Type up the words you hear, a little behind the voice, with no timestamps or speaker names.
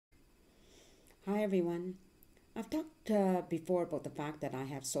Hi, everyone. I've talked before about the fact that I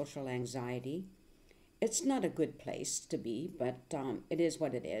have social anxiety. It's not a good place to be, but it is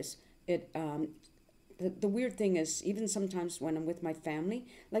what it is. The weird thing is, even sometimes when I'm with my family,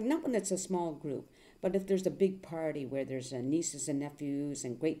 like not when it's a small group, but if there's a big party where there's nieces and nephews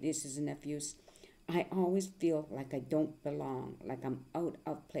and great nieces and nephews, I always feel like I don't belong, like I'm out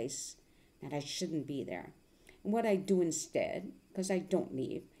of place, that I shouldn't be there. And what I do instead, because I don't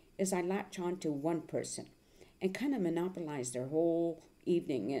leave, is I latch on to one person and kind of monopolize their whole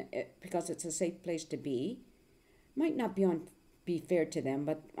evening because it's a safe place to be. Might not be fair to them,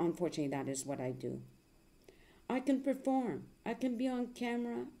 but unfortunately, that is what I do. I can perform. I can be on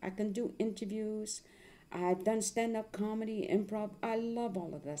camera. I can do interviews. I've done stand up comedy, improv. I love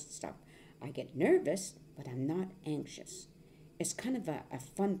all of that stuff. I get nervous, but I'm not anxious. It's kind of a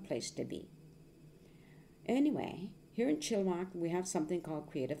fun place to be. Anyway, here in Chilliwack, we have something called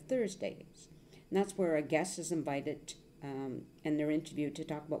Creative Thursdays. And that's where a guest is invited and they're interviewed to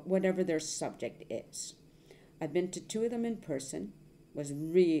talk about whatever their subject is. I've been to two of them in person. It was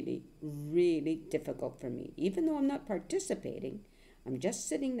really, really difficult for me. Even though I'm not participating, I'm just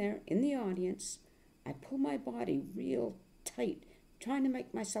sitting there in the audience. I pull my body real tight, trying to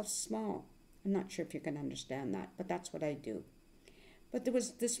make myself small. I'm not sure if you can understand that, but that's what I do. But there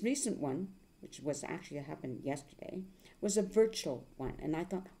was this recent one, which was actually happened yesterday, was a virtual one. And I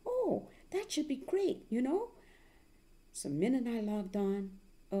thought, oh, that should be great, you know? So the minute I logged on,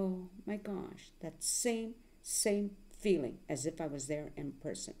 oh my gosh, that same feeling as if I was there in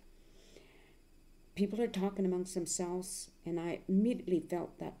person. People are talking amongst themselves, and I immediately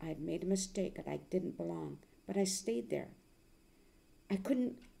felt that I'd made a mistake, that I didn't belong. But I stayed there.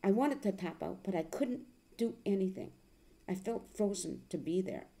 I wanted to tap out, but I couldn't do anything. I felt frozen to be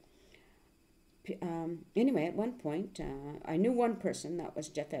there. Anyway, at one point, I knew one person, that was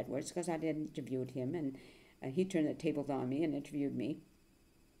Jeff Edwards, because I had interviewed him, and he turned the tables on me and interviewed me.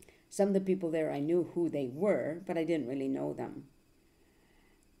 Some of the people there, I knew who they were, but I didn't really know them.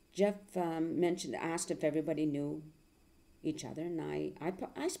 Jeff asked if everybody knew each other, and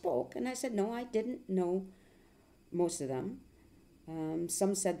I spoke, and I said, no, I didn't know most of them.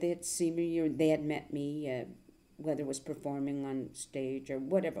 Some said they had seen me or they had met me, whether it was performing on stage or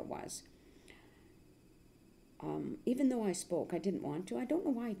whatever it was. Even though I spoke, I didn't want to. I don't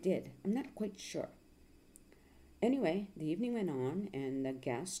know why I did. I'm not quite sure. Anyway, the evening went on, and the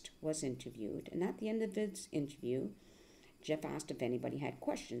guest was interviewed. And at the end of his interview, Jeff asked if anybody had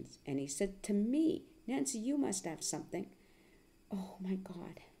questions. And he said to me, Nancy, you must have something. Oh my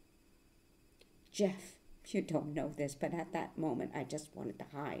God. Jeff, you don't know this, but at that moment, I just wanted to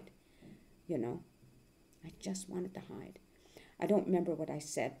hide. You know, I just wanted to hide. I don't remember what I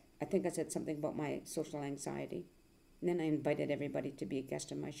said. I think I said something about my social anxiety. And then I invited everybody to be a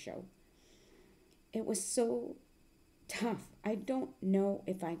guest on my show. It was so tough. I don't know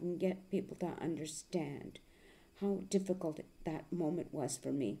if I can get people to understand how difficult that moment was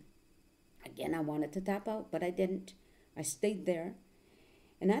for me. Again, I wanted to tap out, but I didn't. I stayed there.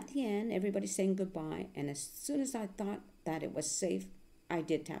 And at the end, everybody's saying goodbye. And as soon as I thought that it was safe, I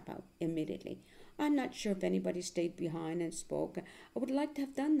did tap out immediately. I'm not sure if anybody stayed behind and spoke. I would like to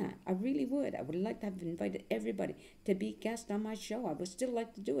have done that. I really would. I would like to have invited everybody to be guests on my show. I would still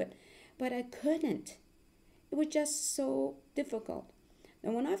like to do it. But I couldn't. It was just so difficult.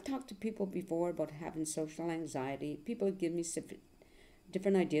 Now, when I've talked to people before about having social anxiety, people give me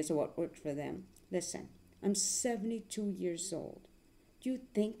different ideas of what works for them. Listen, I'm 72 years old. Do you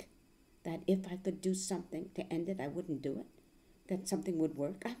think that if I could do something to end it, I wouldn't do it? That something would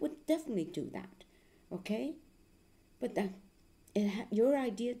work? I would definitely do that. Okay? But your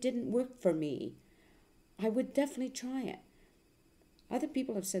idea didn't work for me. I would definitely try it. Other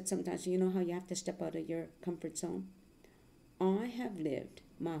people have said sometimes, you know how you have to step out of your comfort zone? I have lived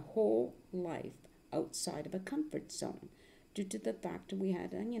my whole life outside of a comfort zone due to the fact that we had,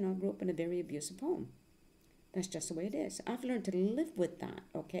 grew up in a very abusive home. That's just the way it is. I've learned to live with that,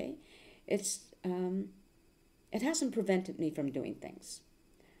 okay? It hasn't prevented me from doing things.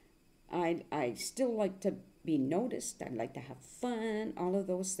 I still like to be noticed. I like to have fun, all of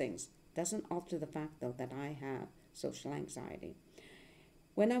those things. Doesn't alter the fact, though, that I have social anxiety.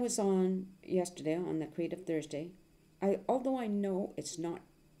 When I was on yesterday on the Creative Thursday, although I know it's not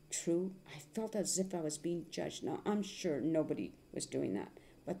true, I felt as if I was being judged. Now, I'm sure nobody was doing that,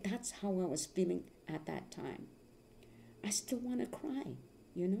 but that's how I was feeling at that time. I still want to cry,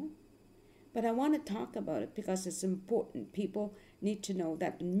 you know? But I want to talk about it because it's important. People need to know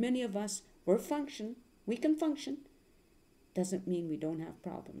that many of us, we can function. Doesn't mean we don't have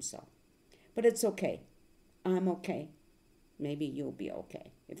problems, though. But it's okay. I'm okay. maybe you'll be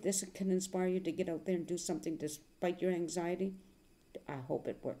okay. If this can inspire you to get out there and do something despite your anxiety, I hope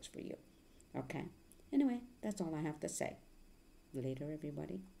it works for you. Okay? Anyway, that's all I have to say. Later,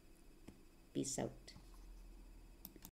 everybody. Peace out.